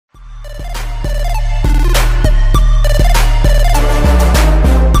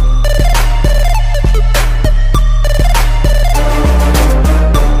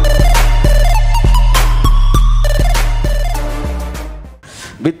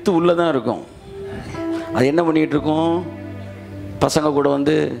With உள்ளே தான் இருக்கும். அது என்ன பண்ணிக்கிட்டு இருக்கும்? பசங்க கூட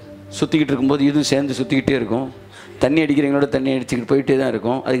வந்து சுற்றிக்கிட்டு இருக்கும்போது இதுவும் சேர்ந்து சுற்றிக்கிட்டே இருக்கும். தண்ணி அடிக்கிறவங்களோட தண்ணி அடிச்சுக்கிட்டு போயிட்டே தான்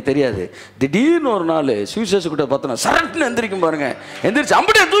இருக்கும். அதுக்கு தெரியாது. திடீர்னு ஒரு நாள் சுவிசேஷ கூட பார்த்தோன்னா சரட்டுன்னு எந்திரிக்கும் பாருங்க. எந்திரிச்சு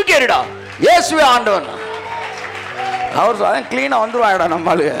அம்பட்டே தூக்கி ஏறிடா, இயேசுவே ஆண்டவன். அவர் அதான் க்ளீனாக வந்துருவாடா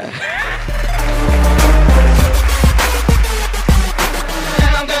நம்மளுக்கு.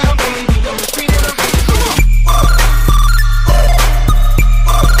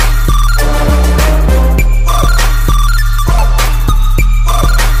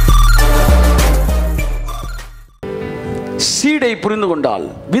 சீடை புரிந்து கொண்டால்,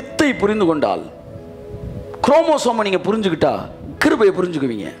 வித்தை புரிந்து கொண்டால், குரோமோசோமை நீங்க புரிஞ்சுக்கிட்டா கிருபையை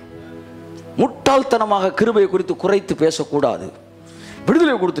புரிஞ்சுக்குவீங்க. முட்டாள்தனமாக கிருபையை குறித்து குறைத்து பேசக்கூடாது.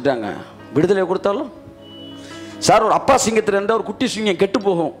 விடுதலை கொடுத்துட்டாங்க. விடுதலை கொடுத்தாலும் சார் ஒரு அப்பா சிங்கத்தில் இருந்தால் ஒரு குட்டி சிங்கம் கெட்டு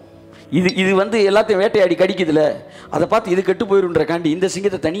போகும். இது வந்து எல்லாத்தையும் வேட்டையாடி கடிக்குதுல, அதை பார்த்து இது கெட்டு போயிருன்றக்காண்டி இந்த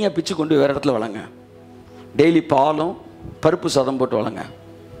சிங்கத்தை தனியாக பிச்சு கொண்டு வேறு இடத்துல வளங்க. டெய்லி பாலும் பருப்பு சாதம் போட்டு வளங்க.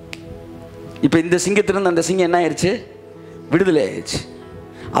 இப்போ இந்த சிங்கத்திலிருந்து அந்த சிங்கம் என்ன ஆயிடுச்சு? விடுதலை ஆயிடுச்சு.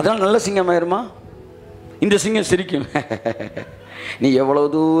 அதனால் நல்ல சிங்கம் ஆயிருமா? இந்த சிங்கம் சிரிக்கும். நீ எவ்வளவு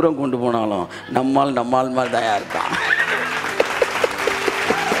தூரம் கொண்டு போனாலும் நம்மால் மாதிரி தான் இருக்கான்.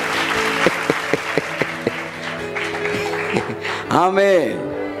 ஆமே.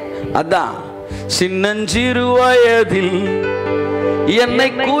 அதான் சின்னஞ்சிறு வயதில் என்னை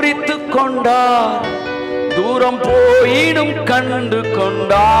குறித்து கொண்டார், தூரம் போயிடும் கண்டு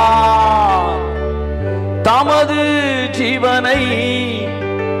கொண்டார், தமது ஜீவனை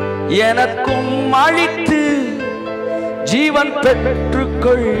எனக்கும் அளித்து ஜீவன்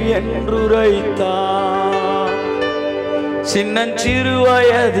பெற்றுக்கொள் என்றுரைத்தார். சின்னஞ்சிறு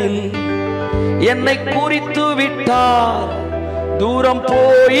வயதில் என்னை குறித்து விட்டார், தூரம்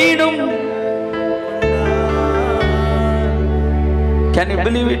போயிடும். Can you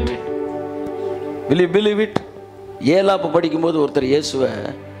believe it? Will you believe it? ஏலாப்பு படிக்கும்போது ஒருத்தர் இயேசுவை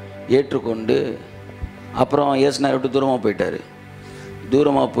ஏற்றுக்கொண்டு அப்புறம் இயேசுனா விட்டு தூரமாக போயிட்டார்.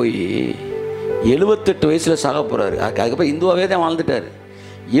 தூரமாக போய் 78 வயசில் சாக போகிறாரு. அதுக்கப்புறம் இந்துவாகவே தான் வாழ்ந்துட்டார்.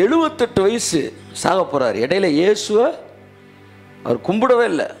 78 வயசு சாக போகிறார். இடையில இயேசுவை அவர் கும்பிடவே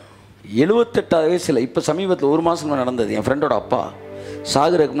இல்லை. 78வது வயசில், இப்போ சமீபத்தில் 1 மாதம் நடந்தது. என் ஃப்ரெண்டோட அப்பா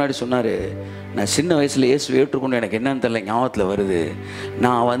சாகுறதுக்கு முன்னாடி சொன்னார், நான் சின்ன வயசில் இயேசு ஏற்றுக்கொண்டு எனக்கு என்னன்னு தெரியல, ஞாபகத்தில் வருது,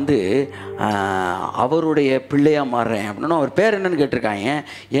 நான் வந்து அவருடைய பிள்ளையாக மாறுறேன் அப்படின்னா. அவர் பேர் என்னன்னு கேட்டிருக்காங்க.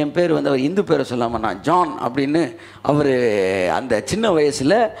 என் பேர் வந்து அவர் இந்து பேரை சொல்லாமல் நான் ஜான் அப்படின்னு அவர் அந்த சின்ன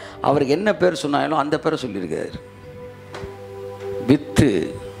வயசில் அவருக்கு என்ன பேர் சொன்னாலும் அந்த பேரை சொல்லியிருக்காரு. வித்து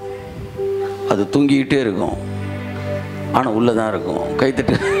அது தூங்கிக்கிட்டே இருக்கும், ஆனால் உள்ளே தான் இருக்கும்.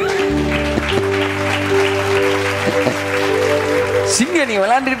 கைத்தட்டு. சிங்கம் நீ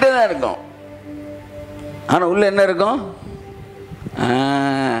விளையாண்டுக்கிட்டே தான் இருக்கும், ஆனால் உள்ள என்ன இருக்கும்?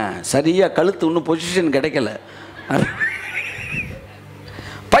 சரியாக கழுத்து இன்னும் பொசிஷன் கிடைக்கல.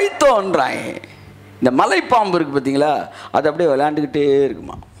 பைத்தோன்றாங்க. இந்த மலைப்பாம்பு இருக்குது பார்த்தீங்களா, அது அப்படியே விளையாண்டுக்கிட்டே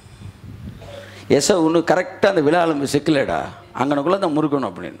இருக்குமா. ஒன்று கரெக்டாக அந்த விழாலம்பு செக்கிலடா அங்கனக்குள்ளே தான்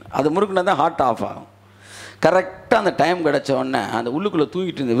முறுக்கணும் அப்படின்னு. அது முறுக்குனா தான் ஹார்ட் ஆஃப் ஆகும். கரெக்டாக அந்த டைம் கிடச்ச உடனே அந்த உள்ளுக்குள்ளே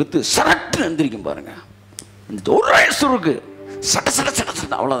தூக்கிட்டு இருந்த வித்து சரட்டுன்னு எந்திரிக்கும் பாருங்கள். இந்த ஒரு வயசு இருக்கு, சட்ட சட்ட சட்ட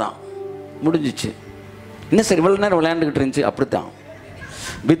சட்ட, அவ்வளோதான் முடிஞ்சிச்சு. என்ன சார் இவ்வளோ நேரம் விளையாண்டுக்கிட்டு இருந்துச்சு? அப்படித்தான்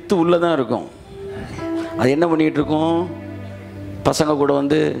வித்து உள்ளே தான் இருக்கும். அது என்ன பண்ணிக்கிட்டு இருக்கும்? பசங்க கூட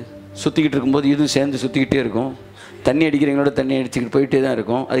வந்து சுற்றிக்கிட்டு இருக்கும்போது இதுவும் சேர்ந்து சுற்றிக்கிட்டே இருக்கும். தண்ணி அடிக்கிறவங்களோட தண்ணி அடிச்சுக்கிட்டு போயிட்டே தான்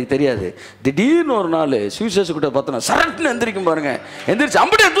இருக்கும். அதுக்கு தெரியாது. திடீர்னு ஒரு நாள் சுவிசேஷ கூட பார்த்தோன்னா சரட்டுன்னு எந்திரிக்கும் பாருங்க. எந்திரிச்சு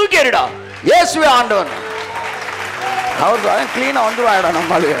அம்பட்டே தூக்கி ஏறிடா, இயேசுவே ஆண்டவன். அவர் அதான் க்ளீனாக வந்துருவாடா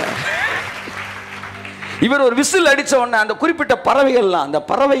நம்மளுக்கு. இவர் ஒரு விசில் அடித்த உடனே அந்த குறிப்பிட்ட பறவைகள்லாம், அந்த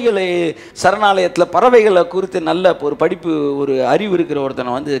பறவைகளை சரணாலயத்தில் பறவைகளை குறித்து நல்ல ஒரு படிப்பு ஒரு அறிவு இருக்கிற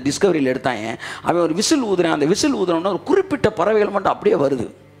ஒருத்தனை வந்து டிஸ்கவரியில் எடுத்தாங்க. அவன் ஒரு விசில் ஊதுறான். அந்த விசில் ஊதுறோன்னா ஒரு குறிப்பிட்ட பறவைகள் மட்டும் அப்படியே வருது.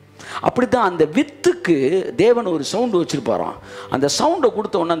 அப்படித்தான் அந்த வித்துக்கு தேவன் ஒரு சவுண்டு வச்சுருப்பாராம். அந்த சவுண்டை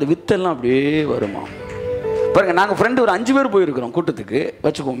கொடுத்த உடனே அந்த வித்தெல்லாம் அப்படியே வருமா. பாருங்கள், நாங்கள் ஃப்ரெண்டு ஒரு 5 பேர் போயிருக்கிறோம் கூட்டத்துக்கு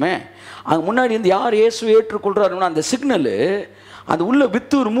வச்சுக்கோமே. அங்கே முன்னாடி வந்து யார் இயேசு ஏற்றுக்கொள்கிறாருன்னா அந்த சிக்னலு அந்த உள்ள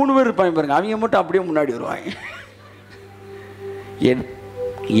வித்து ஒரு 3 பேர் இருப்பாங்க பாருங்க, அவங்க மட்டும் அப்படியே முன்னாடி வருவாங்க.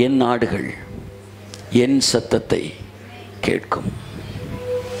 என் நாடுகள் என் சத்தத்தை கேட்கும்.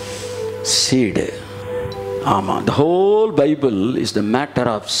 சீடு. ஆமாம், the whole Bible is the matter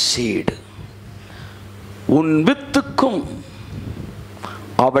of seed. உன் வித்துக்கும்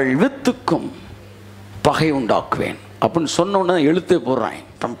அவள் வித்துக்கும் பகை உண்டாக்குவேன் அப்படின்னு சொன்னோன்னு எழுத்தே போடுறான்.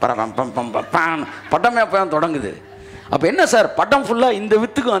 பட்டமே அப்போ தொடங்குது. அப்போ என்ன சார், பட்டம் ஃபுல்லாக இந்த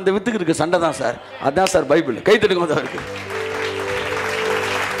வித்துக்கும் அந்த வித்துக்கு இருக்க சண்டை தான் சார். அதுதான் சார் பைபிள். கைத்தெடுக்கும் தான் இருக்குது.